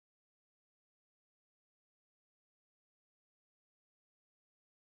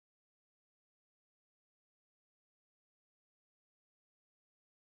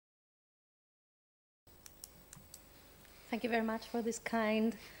Thank you very much for this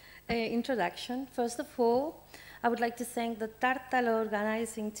kind introduction. First of all, I would like to thank the Tártalo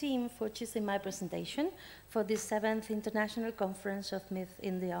organizing team for choosing my presentation for this 7th International Conference of Myth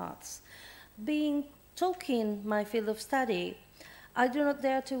in the Arts. Being Tolkien my field of study, I do not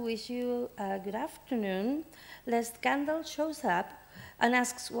dare to wish you a good afternoon, lest Gandalf shows up and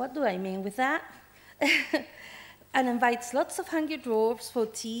asks, what do I mean with that? And invites lots of hungry dwarves for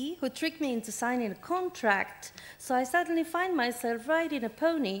tea who trick me into signing a contract. So I suddenly find myself riding a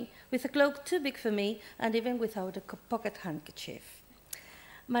pony with a cloak too big for me and even without a pocket handkerchief.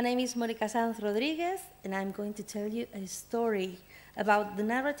 My name is Mónica Sanz Rodríguez, and I'm going to tell you a story about the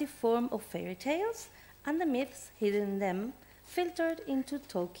narrative form of fairy tales and the myths hidden in them, filtered into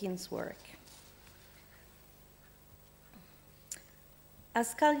Tolkien's work.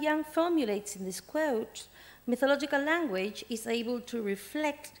 As Carl Jung formulates in this quote, mythological language is able to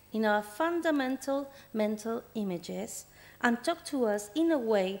reflect in our fundamental mental images and talk to us in a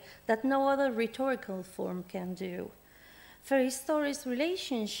way that no other rhetorical form can do. Fairy stories'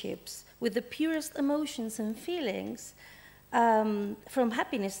 relationships with the purest emotions and feelings, from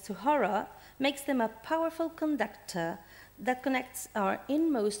happiness to horror, makes them a powerful conductor that connects our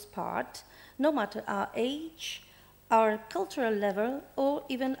inmost part, no matter our age, our cultural level, or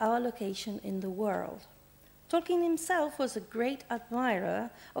even our location in the world. Tolkien himself was a great admirer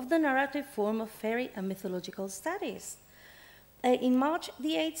of the narrative form of fairy and mythological studies. In March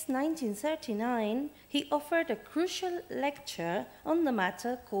the 8th, 1939, he offered a crucial lecture on the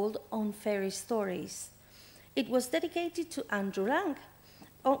matter called On Fairy Stories. It was dedicated to Andrew Lang,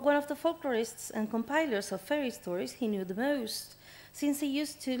 one of the folklorists and compilers of fairy stories he knew the most, since he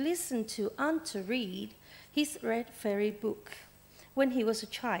used to listen to and to read his Red Fairy book when he was a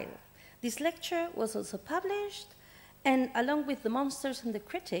child. This lecture was also published, and along with The Monsters and the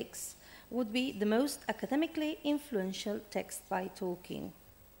Critics, would be the most academically influential text by Tolkien.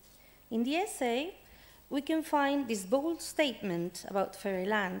 In the essay, we can find this bold statement about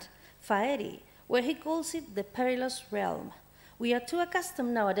fairyland, Faërie, where he calls it the perilous realm. We are too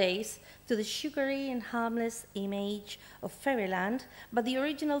accustomed nowadays to the sugary and harmless image of fairyland, but the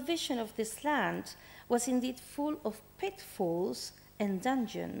original vision of this land was indeed full of pitfalls and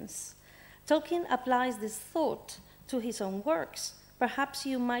dungeons. Tolkien applies this thought to his own works. Perhaps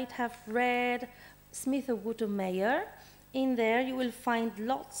you might have read Smith of Wootton Mayer. In there you will find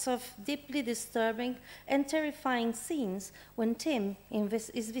lots of deeply disturbing and terrifying scenes when Tim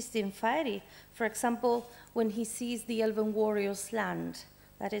is visiting Faërie. For example, when he sees the elven warriors land.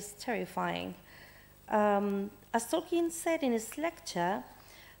 That is terrifying. As Tolkien said in his lecture,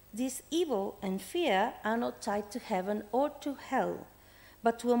 this evil and fear are not tied to heaven or to hell,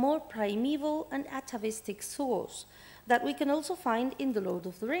 but to a more primeval and atavistic source that we can also find in The Lord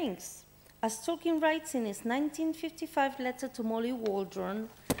of the Rings. As Tolkien writes in his 1955 letter to Molly Waldron,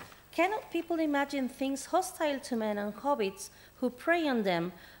 cannot people imagine things hostile to men and hobbits who prey on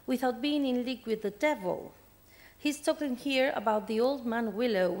them without being in league with the devil? He's talking here about the old man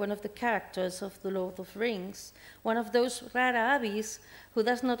Willow, one of the characters of The Lord of the Rings, one of those rare abbes who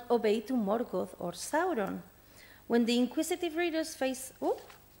does not obey to Morgoth or Sauron. When the inquisitive readers face,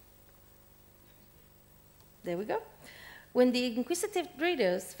 there we go. When the inquisitive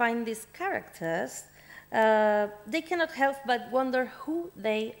readers find these characters, they cannot help but wonder who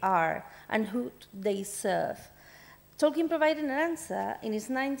they are and who they serve. Tolkien provided an answer in his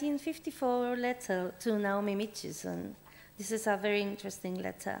 1954 letter to Naomi Mitchison. This is a very interesting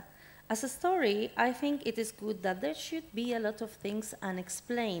letter. As a story, I think it is good that there should be a lot of things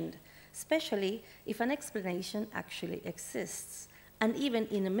unexplained, especially if an explanation actually exists. And even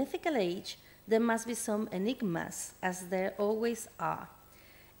in a mythical age, there must be some enigmas, as there always are.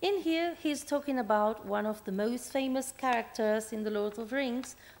 In here, he's talking about one of the most famous characters in The Lord of the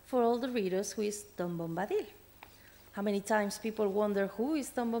Rings for all the readers, who is Tom Bombadil. How many times people wonder who is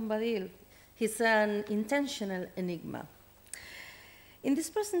Tom Bombadil? He's an intentional enigma. In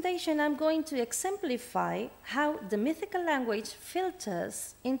this presentation, I'm going to exemplify how the mythical language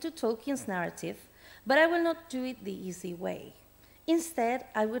filters into Tolkien's narrative, but I will not do it the easy way. Instead,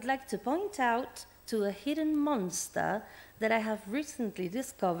 I would like to point out to a hidden monster that I have recently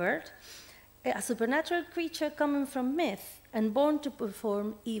discovered, a supernatural creature coming from myth and born to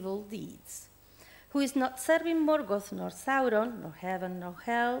perform evil deeds, who is not serving Morgoth nor Sauron, nor heaven nor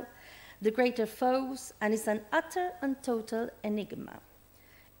hell, the greater foes, and is an utter and total enigma.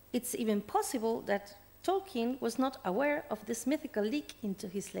 It's even possible that Tolkien was not aware of this mythical leak into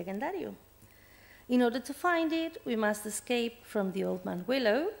his legendarium. In order to find it, we must escape from the old man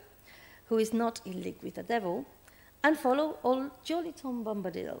Willow, who is not in league with the devil, and follow old Jolly Tom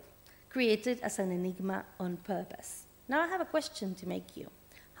Bombadil, created as an enigma on purpose. Now I have a question to make you.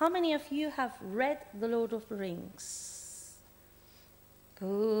 How many of you have read The Lord of the Rings?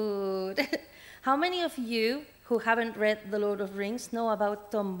 Good. How many of you who haven't read The Lord of the Rings know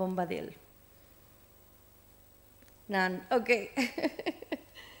about Tom Bombadil? None. Okay.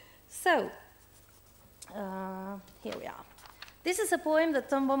 So, here we are. This is a poem that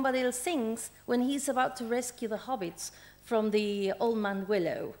Tom Bombadil sings when he's about to rescue the hobbits from the Old Man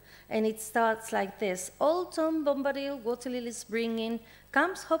Willow. And it starts like this. Old Tom Bombadil, water lilies bringing,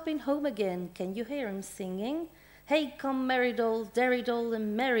 comes hopping home again. Can you hear him singing? Hey, come Merridol, Derridol,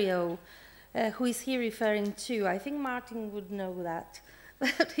 and Merrio. Who is he referring to? I think Martin would know that,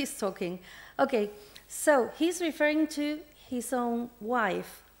 but he's talking. Okay, so he's referring to his own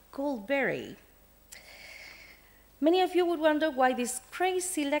wife, Goldberry. Many of you would wonder why this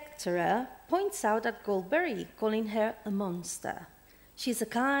crazy lecturer points out at Goldberry, calling her a monster. She's a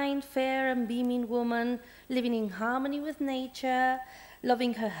kind, fair, and beaming woman, living in harmony with nature,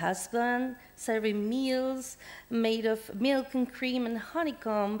 loving her husband, serving meals made of milk and cream and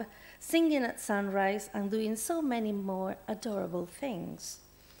honeycomb, singing at sunrise, and doing so many more adorable things.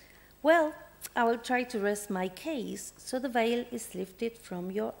 Well, I will try to rest my case so the veil is lifted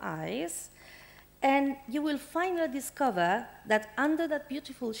from your eyes, and you will finally discover that under that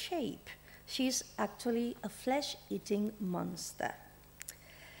beautiful shape, she is actually a flesh-eating monster.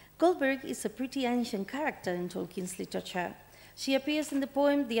 Goldberg is a pretty ancient character in Tolkien's literature. She appears in the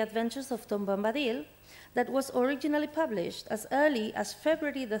poem The Adventures of Tom Bombadil, that was originally published as early as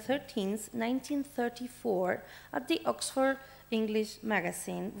February the 13th, 1934, at the Oxford English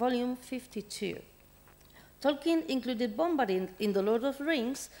Magazine, volume 52. Tolkien included Bombadil in The Lord of the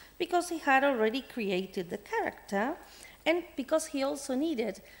Rings because he had already created the character and because he also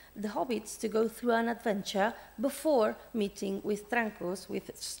needed the hobbits to go through an adventure before meeting with Trancos, with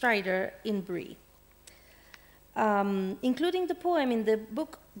Strider in Bree. Including the poem in the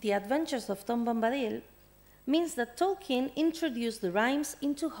book The Adventures of Tom Bombadil means that Tolkien introduced the rhymes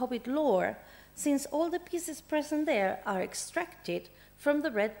into Hobbit lore, since all the pieces present there are extracted from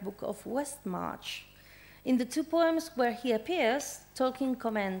the Red Book of Westmarch. In the two poems where he appears, Tolkien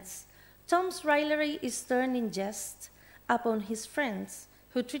comments, Tom's raillery is turned in jest upon his friends,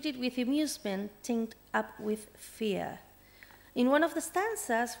 who treated with amusement tinged up with fear. In one of the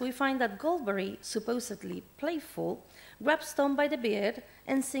stanzas, we find that Goldberry, supposedly playful, grabs Tom by the beard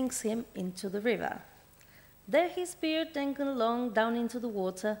and sinks him into the river. There his beard dangled along down into the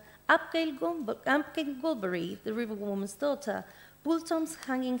water. Up came Goldberry, the river woman's daughter, pulled Tom's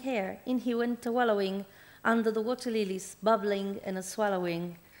hanging hair, in he went a-wallowing under the water lilies, bubbling and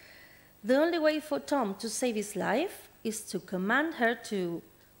a-swallowing. The only way for Tom to save his life is to command her to,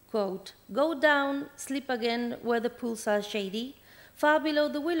 quote, go down, sleep again where the pools are shady, far below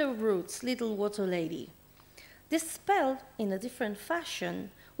the willow roots, little water lady. This spell, in a different fashion,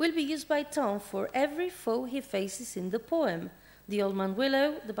 will be used by Tom for every foe he faces in the poem, the Old Man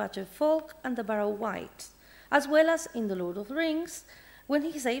Willow, the Badger Folk, and the Barrow Wight, as well as in The Lord of the Rings, when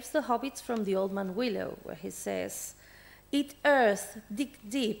he saves the hobbits from the Old Man Willow, where he says, eat earth, dig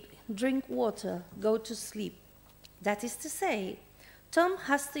deep, drink water, go to sleep. That is to say, Tom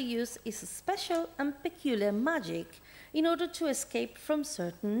has to use his special and peculiar magic in order to escape from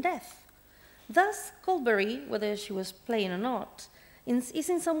certain death. Thus, Goldberry, whether she was playing or not, is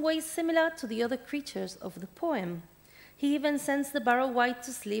in some ways similar to the other creatures of the poem. He even sends the Barrow Wight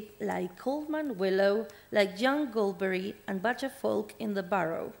to sleep like Old Man Willow, like young Goldberry and Badger Folk in the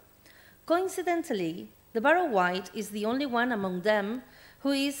Barrow. Coincidentally, the Barrow Wight is the only one among them who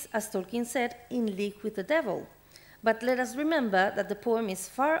is, as Tolkien said, in league with the devil. But let us remember that the poem is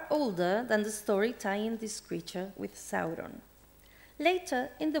far older than the story tying this creature with Sauron. Later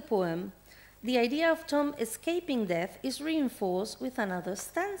in the poem, the idea of Tom escaping death is reinforced with another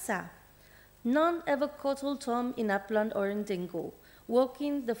stanza. None ever caught old Tom in upland or in dingle,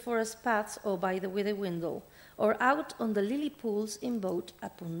 walking the forest paths or by the withy window, or out on the lily pools in boat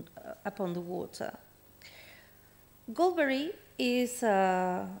upon the water. Goldberry is,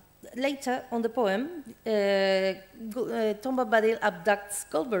 later on the poem, Tom Bombadil abducts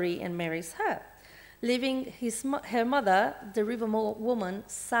Goldberry and marries her, leaving her mother, the river woman,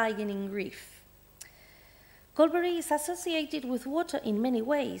 sighing in grief. Goldberry is associated with water in many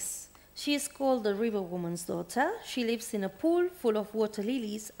ways. She is called the river woman's daughter. She lives in a pool full of water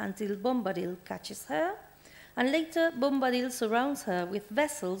lilies until Bombadil catches her, and later Bombadil surrounds her with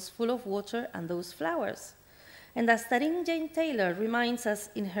vessels full of water and those flowers. And as Taryn Jane Taylor reminds us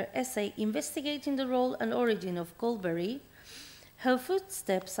in her essay investigating the role and origin of Goldberry, her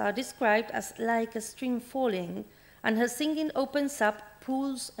footsteps are described as like a stream falling, and her singing opens up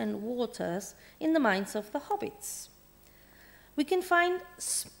pools and waters in the minds of the hobbits. We can find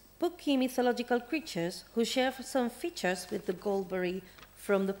spooky mythological creatures who share some features with the Goldberry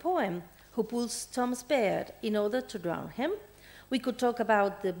from the poem, who pulls Tom's beard in order to drown him. We could talk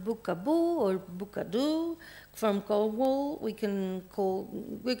about the Bookaboo or Bookadoo from Cornwall. We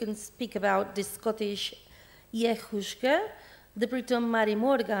can speak about the Scottish Jehushka, the Breton Mary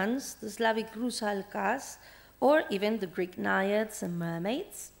Morgans, the Slavic Rusalkas, or even the Greek Naiads and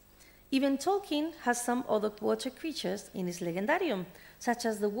mermaids. Even Tolkien has some other water creatures in his legendarium, such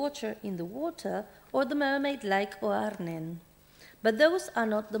as the Watcher in the Water or the mermaid-like Oarnen. But those are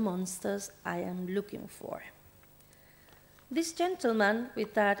not the monsters I am looking for. This gentleman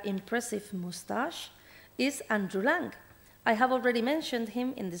with that impressive moustache is Andrew Lang. I have already mentioned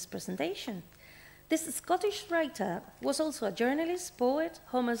him in this presentation. This Scottish writer was also a journalist, poet,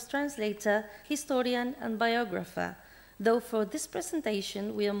 Homer's translator, historian, and biographer, though for this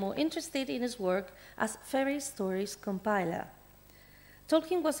presentation we are more interested in his work as fairy stories compiler.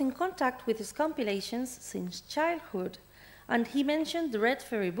 Tolkien was in contact with his compilations since childhood, and he mentioned the Red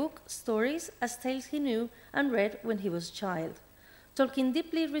Fairy Book stories as tales he knew and read when he was a child. Tolkien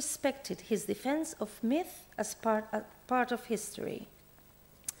deeply respected his defense of myth as part of history.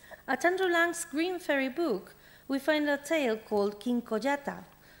 At Andrew Lang's Green Fairy Book, we find a tale called King Kojata,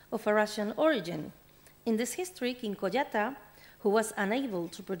 of a Russian origin. In this history, King Kojata, who was unable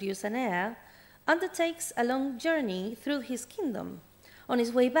to produce an heir, undertakes a long journey through his kingdom. On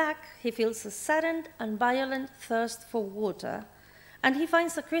his way back, he feels a sudden and violent thirst for water, and he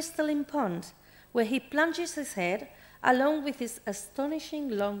finds a crystalline pond, where he plunges his head along with his astonishing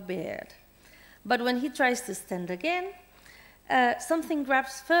long beard. But when he tries to stand again, something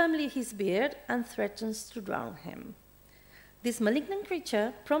grabs firmly his beard and threatens to drown him. This malignant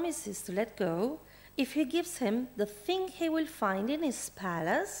creature promises to let go if he gives him the thing he will find in his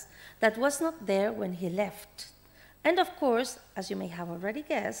palace that was not there when he left. And of course, as you may have already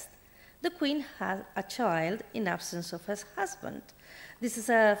guessed, the queen had a child in absence of her husband. This is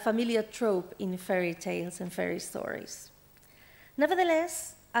a familiar trope in fairy tales and fairy stories.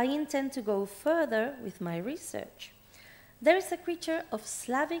 Nevertheless, I intend to go further with my research. There is a creature of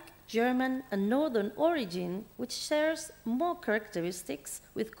Slavic, German, and Northern origin which shares more characteristics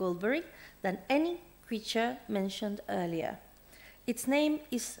with Goldberry than any creature mentioned earlier. Its name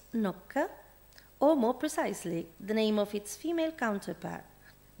is Nokka, or more precisely, the name of its female counterpart,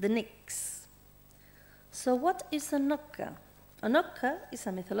 the Nyx. So what is a Nokka? A Nokka is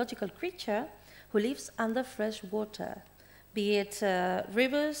a mythological creature who lives under fresh water, be it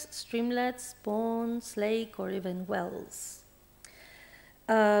rivers, streamlets, ponds, lakes, or even wells.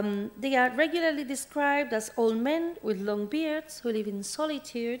 They are regularly described as old men with long beards who live in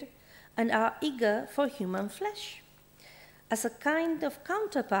solitude and are eager for human flesh. As a kind of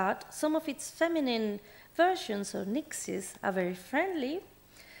counterpart, some of its feminine versions or nyxes are very friendly,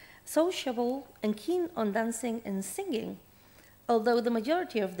 sociable, and keen on dancing and singing, although the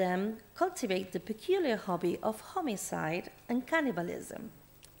majority of them cultivate the peculiar hobby of homicide and cannibalism.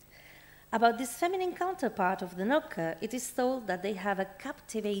 About this feminine counterpart of the Nokka, it is told that they have a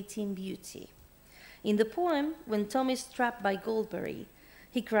captivating beauty. In the poem, when Tom is trapped by Goldberry,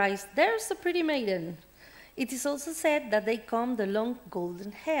 he cries, "There's a pretty maiden." It is also said that they comb the long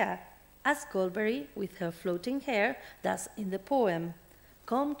golden hair, as Goldberry, with her floating hair, does in the poem,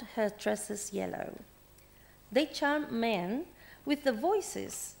 combed her tresses yellow. They charm men with the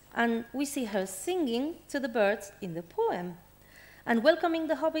voices, and we see her singing to the birds in the poem, and welcoming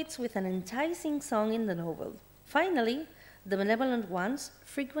the hobbits with an enticing song in the novel. Finally, the benevolent ones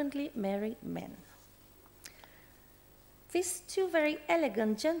frequently marry men. These two very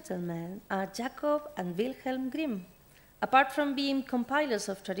elegant gentlemen are Jacob and Wilhelm Grimm. Apart from being compilers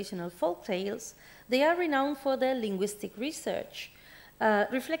of traditional folk tales, they are renowned for their linguistic research,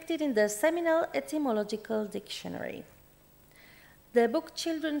 reflected in their seminal etymological dictionary. The book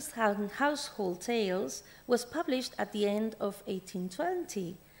Children's Household Tales was published at the end of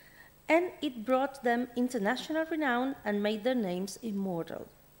 1820, and it brought them international renown and made their names immortal.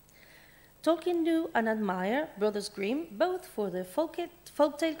 Tolkien knew and admired Brothers Grimm both for their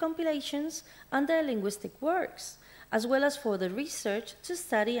folktale compilations and their linguistic works, as well as for their research to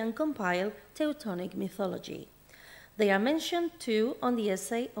study and compile Teutonic mythology. They are mentioned too on the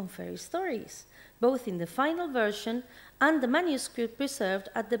essay on fairy stories, both in the final version and the manuscript preserved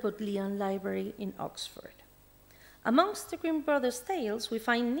at the Bodleian Library in Oxford. Amongst the Grimm brothers' tales, we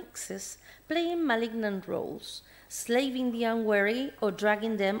find nyxes playing malignant roles, slaving the unwary or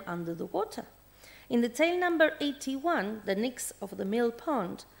dragging them under the water. In the tale number 81, The Nyx of the Mill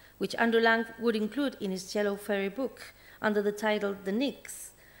Pond, which Andrew Lang would include in his Yellow Fairy Book under the title The Nyx,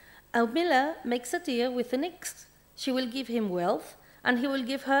 a miller makes a deal with the Nyx. She will give him wealth, and he will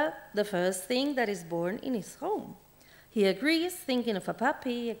give her the first thing that is born in his home. He agrees, thinking of a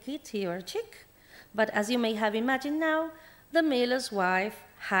puppy, a kitty, or a chick. But as you may have imagined now, the miller's wife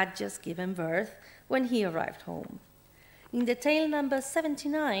had just given birth when he arrived home. In the tale number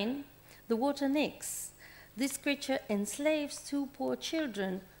 79, The Water Nix, this creature enslaves two poor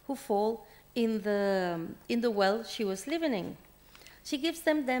children who fall in the well she was living in. She gives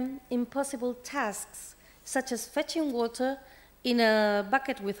them impossible tasks, such as fetching water in a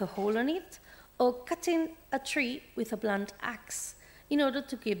bucket with a hole in it, or cutting a tree with a blunt axe, in order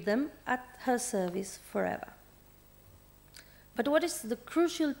to keep them at her service forever. But what is the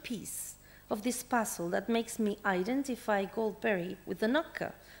crucial piece of this puzzle that makes me identify Goldberry with the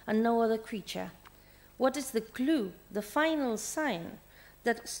knocker and no other creature? What is the clue, the final sign,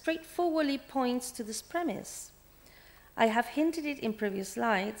 that straightforwardly points to this premise? I have hinted it in previous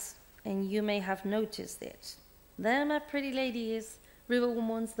slides, and you may have noticed it. There my pretty lady is, river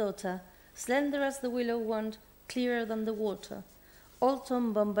woman's daughter, slender as the willow wand, clearer than the water, old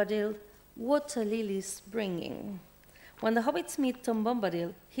Tom Bombadil, water lilies bringing. When the hobbits meet Tom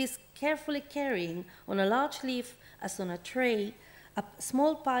Bombadil, he is carefully carrying on a large leaf, as on a tray, a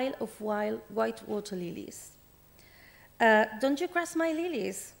small pile of wild white water lilies. Don't you crush my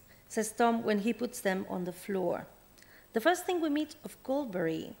lilies, says Tom when he puts them on the floor. The first thing we meet of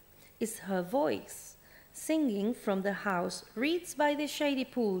Goldberry is her voice, singing from the house, reeds by the shady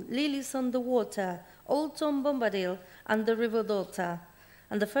pool, lilies on the water, old Tom Bombadil and the river daughter.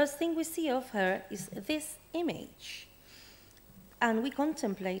 And the first thing we see of her is this image. And we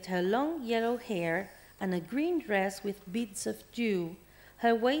contemplate her long yellow hair and a green dress with beads of dew,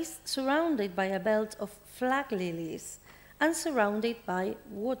 her waist surrounded by a belt of flag lilies and surrounded by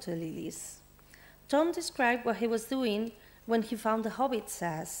water lilies. Tom described what he was doing when he found the hobbits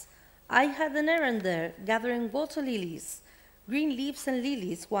as, I had an errand there, gathering water lilies, green leaves and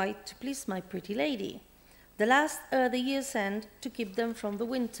lilies white to please my pretty lady. The last ere the year's end, to keep them from the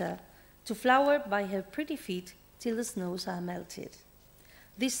winter, to flower by her pretty feet till the snows are melted.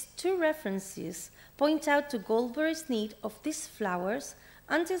 These two references point out to Goldberry's need of these flowers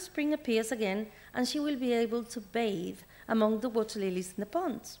until spring appears again and she will be able to bathe among the water lilies in the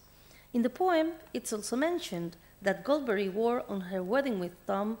pond. In the poem, it's also mentioned that Goldberry wore on her wedding with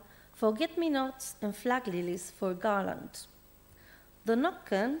Tom forget-me-nots and flag lilies for garland. The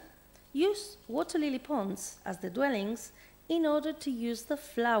Nokken used water lily ponds as their dwellings in order to use the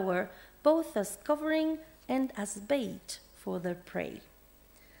flower both as covering and as bait for their prey.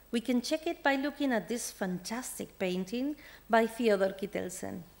 We can check it by looking at this fantastic painting by Theodor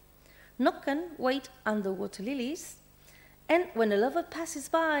Kittelsen. Nokken wait under water lilies, and when a lover passes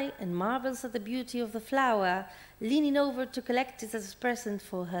by and marvels at the beauty of the flower, leaning over to collect it as a present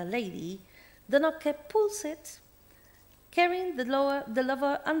for her lady, the Nokke pulls it, carrying the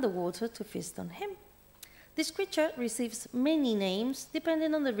lover underwater to feast on him. This creature receives many names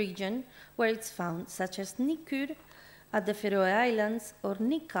depending on the region where it's found, such as Nikur at the Faroe Islands or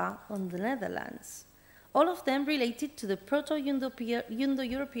Nika on the Netherlands. All of them related to the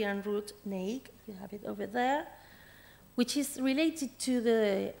Proto-Indo-European root neik, you have it over there, which is related to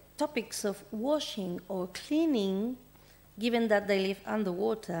the topics of washing or cleaning, given that they live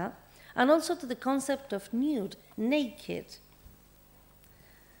underwater, and also to the concept of nude, naked,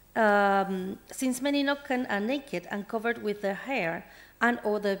 since many Nokken are naked and covered with their hair and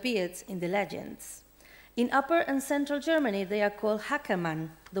or their beards in the legends. In Upper and Central Germany, they are called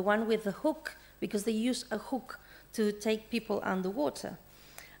Hackermann, the one with the hook, because they use a hook to take people underwater.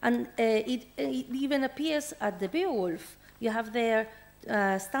 And it even appears at the Beowulf. You have there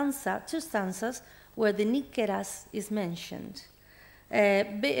two stanzas where the Nikeras is mentioned.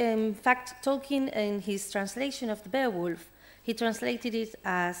 In fact, Tolkien, in his translation of the Beowulf, he translated it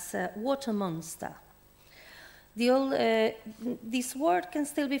as water monster. This word can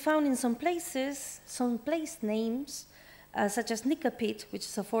still be found in some places, some place names, such as Nickapit, which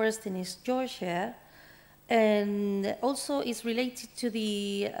is a forest in East Yorkshire, and also is related to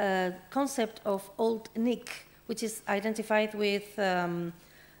the concept of Old Nick, which is identified with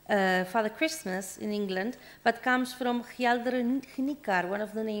Father Christmas in England, but comes from Hjaldr Hnikar, one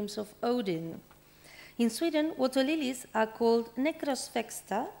of the names of Odin. In Sweden, water lilies are called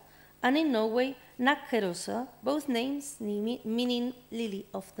Nekrosväxta, and in Norway, Nakkerosa, both names meaning lily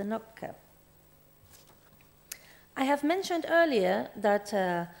of the Nokke. I have mentioned earlier that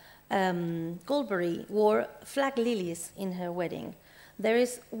Goldberry wore flag lilies in her wedding. There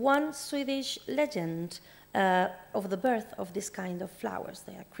is one Swedish legend of the birth of this kind of flowers.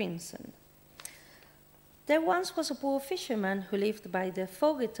 They are crimson. There once was a poor fisherman who lived by the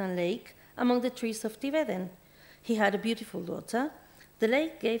Fogeton Lake among the trees of Tiveden. He had a beautiful daughter. The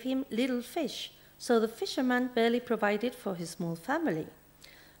lake gave him little fish, so the fisherman barely provided for his small family.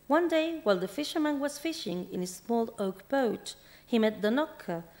 One day, while the fisherman was fishing in his small oak boat, he met the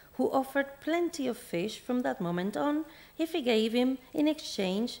knocker, who offered plenty of fish from that moment on if he gave him in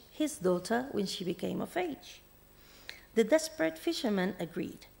exchange his daughter when she became of age. The desperate fisherman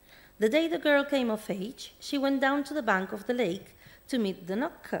agreed. The day the girl came of age, she went down to the bank of the lake to meet the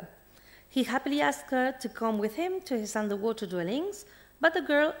knocker. He happily asked her to come with him to his underwater dwellings, but the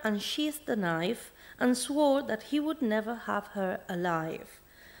girl unsheathed the knife and swore that he would never have her alive,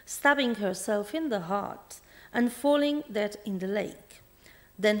 stabbing herself in the heart and falling dead in the lake.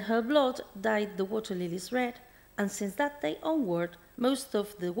 Then her blood dyed the water lilies red, and since that day onward, most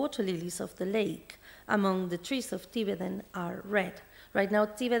of the water lilies of the lake among the trees of Tiveden are red. Right now,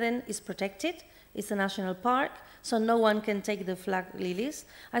 Tiveden is protected. It's a national park, so no one can take the flag lilies.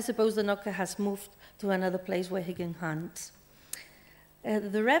 I suppose the knocker has moved to another place where he can hunt.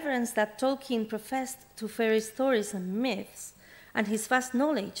 The reverence that Tolkien professed to fairy stories and myths, and his vast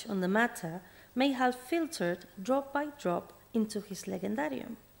knowledge on the matter, may have filtered drop by drop into his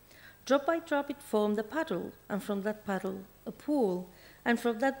legendarium. Drop by drop it formed a puddle, and from that puddle a pool, and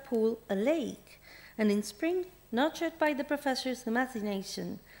from that pool a lake. And in spring, nurtured by the professor's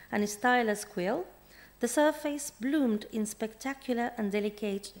imagination and his tireless quill, the surface bloomed in spectacular and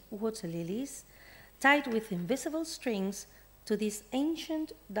delicate water lilies, tied with invisible strings to this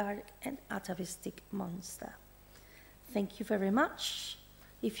ancient, dark, and atavistic monster. Thank you very much.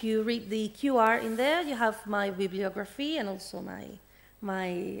 If you read the QR in there, you have my bibliography and also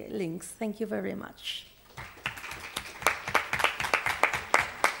my links. Thank you very much.